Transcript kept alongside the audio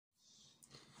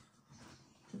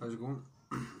How's it going?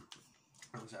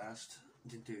 I was asked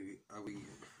to do a wee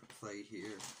fly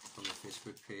here on the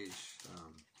Facebook page.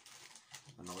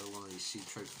 Another one of these sea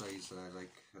trout flies that I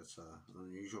like. It's an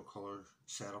unusual colour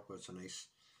setup, but it's a nice.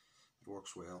 It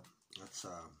works well. It's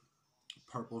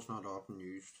purple's not often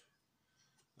used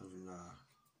in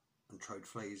trout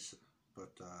flies,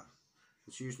 but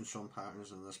it's used in some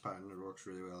patterns, and this pattern that works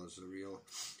really well is a real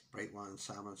bright one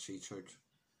salmon sea trout,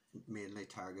 mainly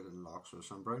targeted in loch. So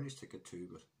some brownies take it too,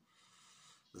 but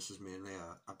this is mainly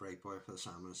a bright boy for the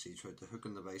salmon and sea trout. The hook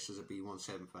and the vise is a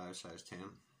B175 size 10.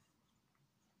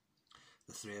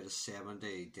 The thread is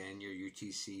 70 denier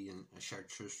UTC and a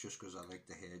chartreuse, just because I like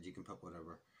the head. You can put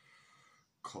whatever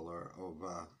colour of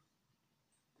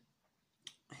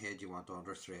head you want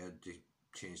under thread to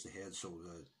change the head. So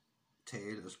the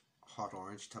tail is hot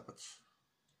orange tippets.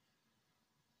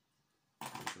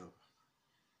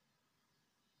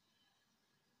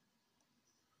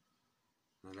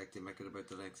 I like to make it about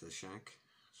the length of the shank,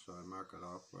 so I mark it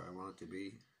off where I want it to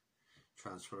be,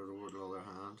 transfer it over to the other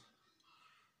hand,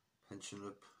 pinch and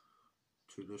loop,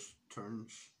 2 loose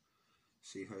turns,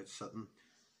 see how it's sitting.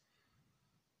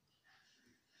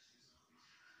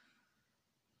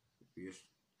 You just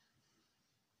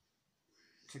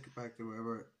take it back to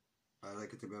wherever I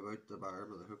like it to be, about the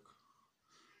barb of the hook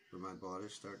where my body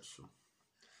starts. So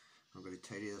I'm going to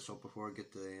tidy this up before I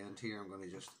get to the end here. I'm going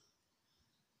to just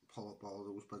pull up all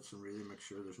those bits and really make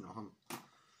sure there's nothing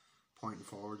pointing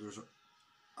forward. There's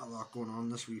a lot going on in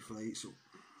this wee fly, so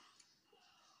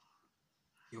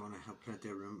you want to have plenty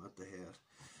of room at the head.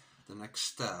 The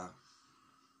next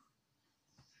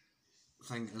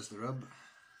thing is the rib.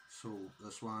 So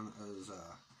this one is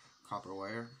copper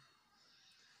wire.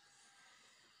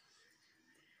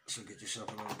 So get yourself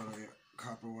a little bit of your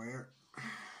copper wire.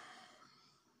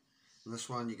 And this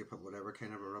one you can put whatever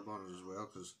kind of a rub on it as well,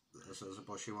 because this is a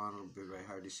bushy one. It'll be very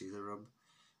hard to see the rub.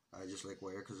 I just like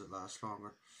wire because it lasts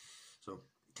longer. So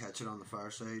catch it on the far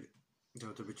side. Don't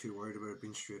have to be too worried about it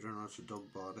being straight or not. It's a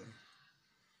dug body.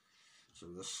 So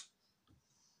this,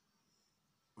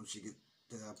 once you get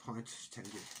to that point, it's time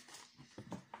to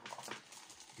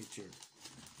get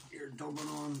your dubbing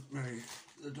on. Now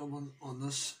the dubbing on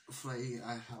this fly,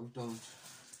 I have done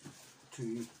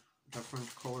 2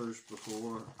 different colours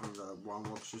before, and one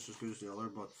works just as good as the other,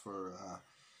 but for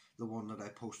the one that I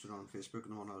posted on Facebook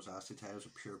and the one I was asked to tie was a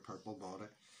pure purple body,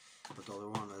 but the other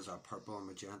one is a purple and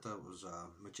magenta. It was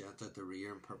magenta at the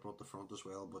rear and purple at the front as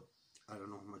well, but I don't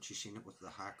know how much you've seen it with the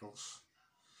hackles.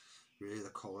 Really the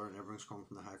colour and everything's coming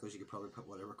from the hackles. You could probably put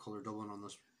whatever colour doubling on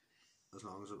this, as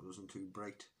long as it wasn't too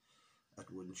bright. It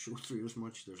wouldn't show through as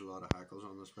much. There's a lot of hackles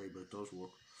on this fight, but it does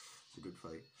work. It's a good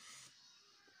fight.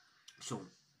 So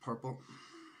purple,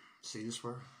 seal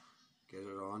spur, get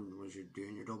it on as you're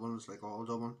doing your doubling. It's like all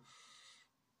doubling.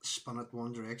 Spin it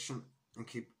one direction and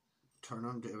keep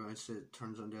turning. Eventually it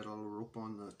turns into a little rope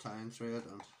on the tying thread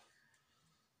and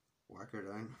whack her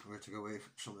down. I'm going to take away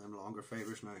some of them longer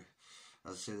fibres now.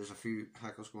 As I say, there's a few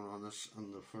hackles going on this,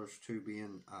 and the first 2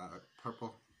 being a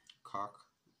purple cock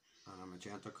and a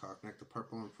magenta cock neck. The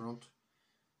purple in front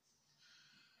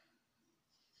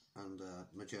and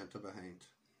magenta behind.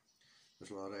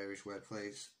 There's a lot of Irish wet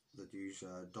flies that use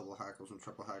double hackles and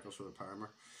triple hackles for the palmer.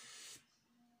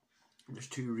 There's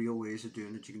 2 real ways of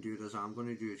doing it. You can do it as I'm going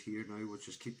to do it here now, which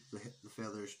is keep the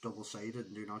feathers double sided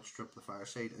and do not strip the far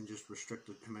side, and just restrict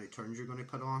how many turns you're going to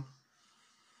put on.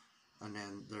 And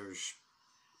then there's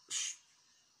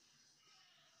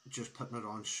just putting it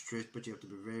on straight, but you have to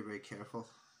be very, very careful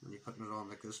when you're putting it on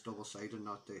like this, double sided,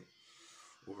 not to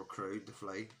overcrowd the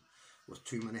fly with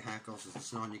too many hackles.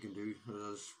 It's nothing you can do. It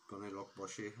is going to look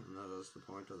bushy, and that is the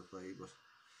point of the fly. But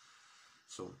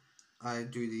so I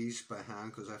do these by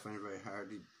hand because I find it very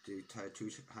hard to tie 2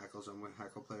 hackles in with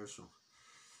hackle pliers. So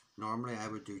normally I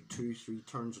would do 2-3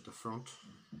 turns at the front,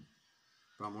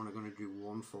 but I'm only going to do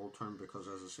 1 full turn because,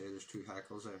 as I say, there's 2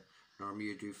 hackles there. Normally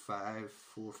you do 4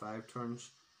 or 5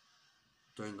 turns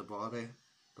down the body,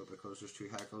 but because there's 2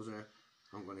 hackles there,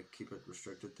 I'm going to keep it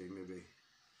restricted to maybe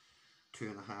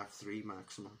 2.5, 3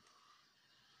 maximum.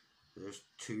 There's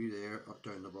 2 there up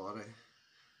down the body.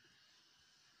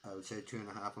 I would say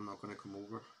 2.5. I'm not going to come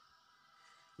over.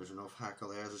 There's enough hackle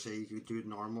there. As I say, you could do it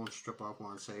normal and strip off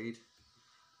one side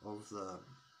of the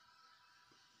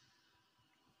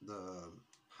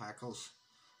hackles,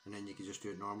 and then you can just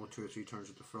do it normal, 2 or 3 turns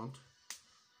at the front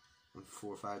and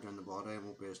 4 or 5 down the body, and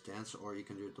won't be as dense. Or you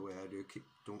can do it the way I do.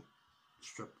 Don't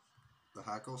strip the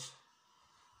hackles,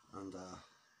 and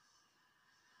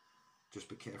just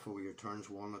be careful with your turns.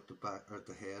 1 at the back or at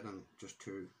the head, and just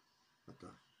 2 at the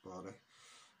body.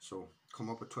 So come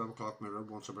up at 12 o'clock my rib,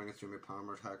 once I bring it through my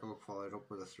palmer's hackle, follow it up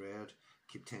with a thread,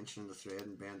 keep tension in the thread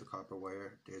and bend the copper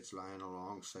wire till it's lying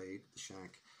alongside the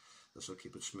shank. This will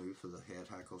keep it smooth for the head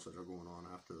hackles that are going on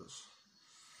after this.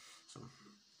 So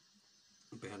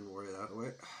bend and worry that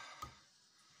away.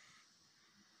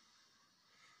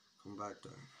 Come back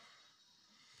down.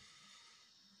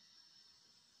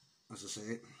 As I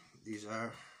say, these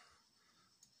are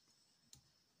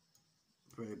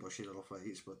very bushy little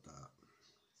flies, but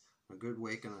a good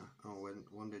wake and a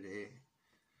one day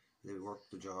they work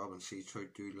the job, and sea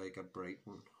trout do like a bright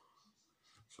one.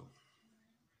 So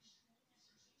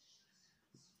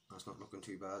that's not looking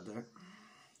too bad there.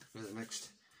 Now the next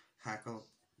hackle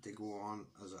they go on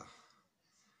as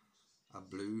a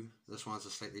blue. This one's a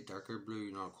slightly darker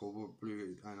blue, not a cobalt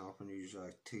blue. I often use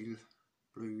a teal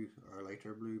blue or a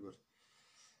lighter blue, but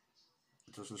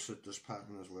it doesn't suit this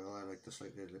pattern as well. I like the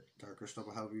slightly darker stuff.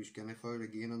 I have used guinea fowl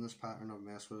again on this pattern. I've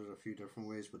messed with it a few different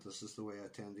ways, but this is the way I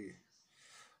tend to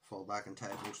fall back and tie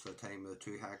it most of the time with the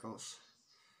two hackles.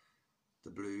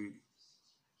 The blue,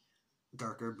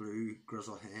 darker blue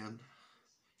grizzle hen,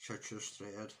 chartreuse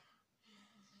thread.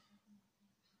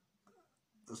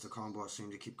 That's the combo I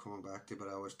seem to keep coming back to, but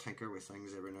I always tinker with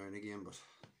things every now and again, but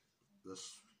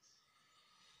this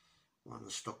one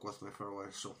has stuck with me for a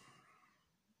while. So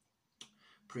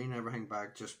preen everything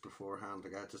back just beforehand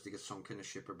like that, just to get some kind of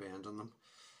shape or bend on them.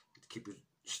 Keep your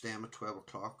stem at 12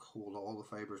 o'clock, hold all the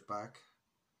fibres back.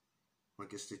 When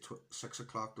it gets to 6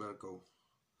 o'clock, let it go.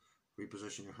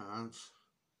 Reposition your hands,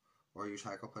 or use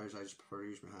hackle pliers. I just prefer to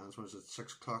use my hands. When it's at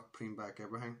 6 o'clock, preen back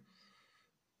everything.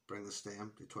 Bring the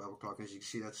stem to 12 o'clock. As you can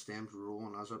see, that stem's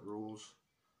rolling. As it rolls,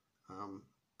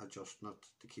 adjusting it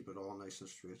to keep it all nice and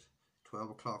straight.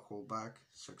 12 o'clock, hold back.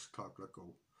 6 o'clock, let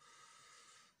go.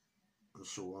 And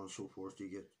so on and so forth. You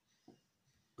get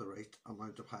the right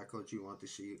amount of hackle that you want to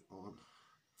see on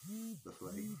the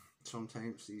fly.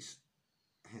 Sometimes these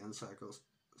hen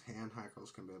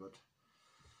hackles can be a bit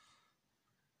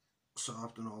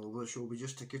soft and all over the show, but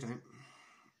just take your time.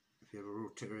 If you have a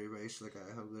rotary vise like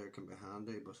I have there, it can be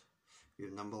handy, but if you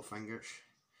have nimble fingers,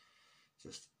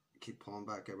 just keep pulling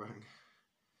back everything.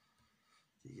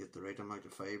 You get the right amount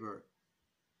of fibre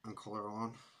and colour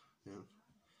on, then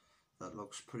that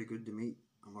looks pretty good to me.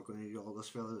 I'm not going to need all this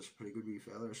feather, it's a pretty good wee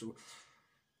feather, so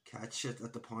catch it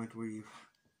at the point where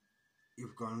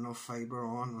you've got enough fibre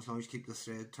on. As long as you keep the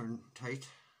thread turned tight,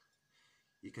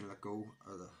 you can let go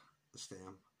of the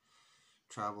stem.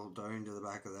 Travel down to the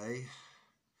back of the eye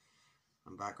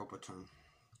and back up a turn.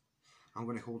 I'm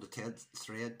going to hold the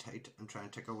thread tight and try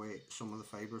and take away some of the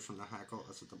fibres from the hackle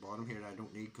that's at the bottom here that I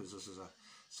don't need, because this is a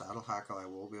saddle hackle. I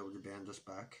will be able to bend this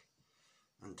back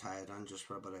and tie it in just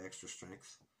for a bit of extra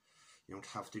strength. You don't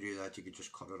have to do that, you could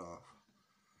just cut it off.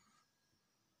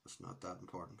 It's not that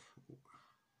important.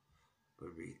 But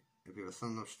if you have a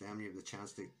thin enough stem, you have the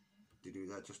chance to do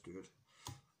that, just do it.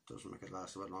 Doesn't make it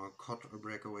last a bit longer. Cut or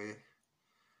break away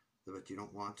the bit you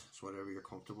don't want. It's whatever you're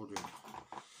comfortable doing.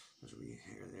 There's a wee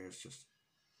hair there, it's just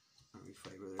a wee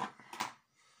fibre there.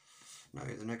 Now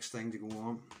the next thing to go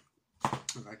on,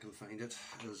 if I can find it,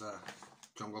 is a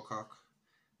jungle cock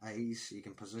eyes. You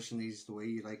can position these the way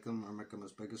you like them, or make them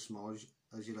as big as small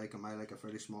as you like them. I like a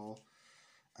fairly small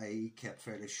eye, kept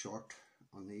fairly short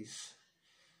on these.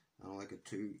 I don't like it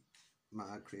too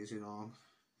mad crazy long.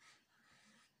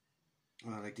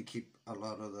 And I like to keep a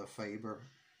lot of the fibre,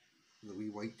 the wee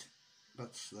white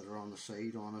bits that are on the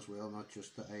side on as well, not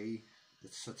just the eye.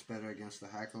 It sits better against the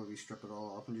hackle if you strip it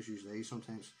all off and just use the eye.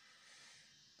 Sometimes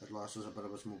it loses a bit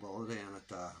of its mobility and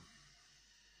it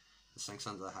sinks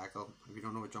into the hackle. If you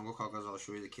don't know what jungle cock is, I'll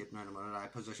show you the cape now in a minute. I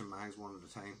position mine one at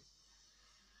a time.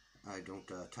 I don't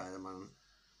tie them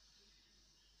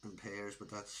in pairs, but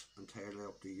that's entirely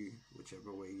up to you,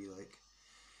 whichever way you like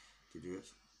to do it.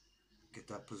 Get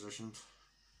that positioned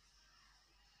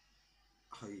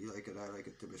how you like it. I like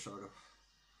it to be sort of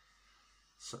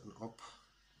sitting up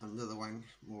under the wing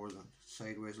more than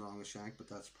sideways along the shank, but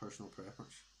that's personal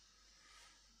preference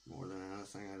more than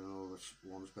anything. I don't know which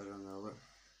one's better than the other,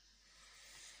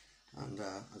 and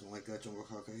I don't like that jungle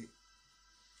cock eye,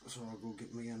 so I'll go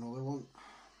get me another one.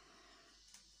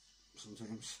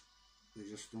 Sometimes they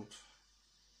just don't,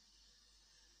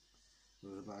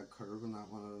 there's a bad curve in that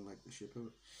one. I don't like the shape of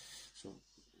it, so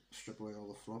strip away all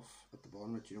the fluff at the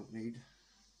bottom that you don't need.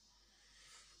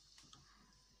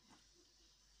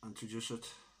 Introduce it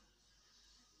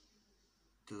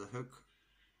to the hook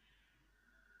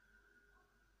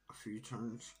a few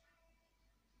turns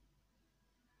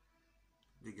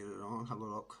to get it on. Have a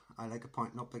look. I like it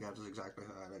pointing up, like that is exactly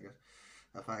how I like it.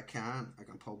 If I can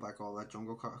pull back all that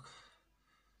jungle cock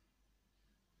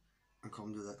and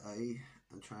come to the eye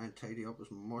and try and tidy up as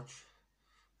much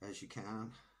as you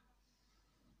can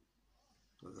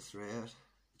with the thread,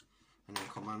 and then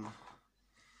come in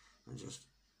and just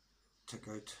take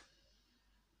out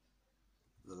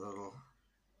the little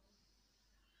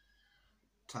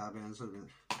tab ends that have been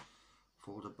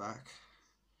folded back,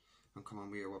 and come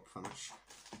on with your whip finish,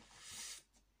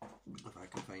 if I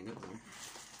can find it now.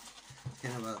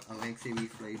 Kind of a lengthy wee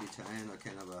flay to tie in, a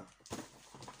kind of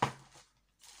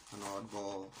an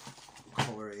oddball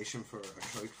coloration for a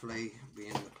trout fillet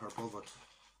being the purple, but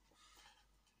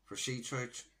for sea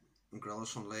trout and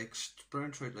grills on lakes,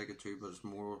 brown trout like it too, but it's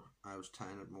more, I was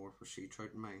tying it more for sea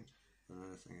trout in mind than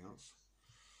anything else.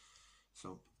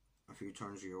 So a few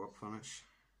turns of your whip finish,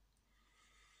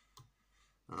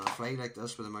 and a fillet like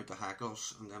this with the amount of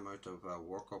hackles and the amount of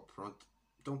work up front,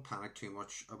 don't panic too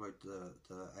much about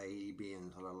the eye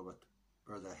being a little bit,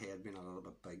 or the head being a little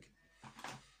bit big.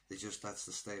 That's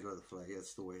the style of the fillet.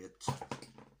 It's the way it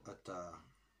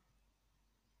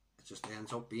just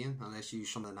ends up being. Unless you use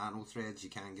some of the nano threads, you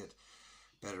can get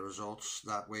better results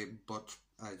that way. But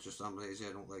I'm lazy.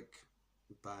 I don't like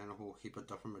buying a whole heap of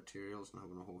different materials and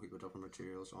having a whole heap of different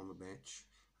materials on the bench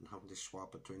and having to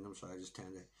swap between them. So I just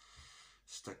tend to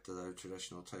stick to the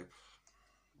traditional type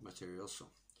materials. So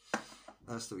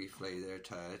that's the wee fillet there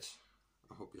tied.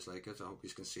 I hope you like it. I hope you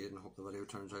can see it, and I hope the video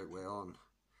turns out well. And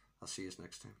I'll see you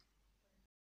next time.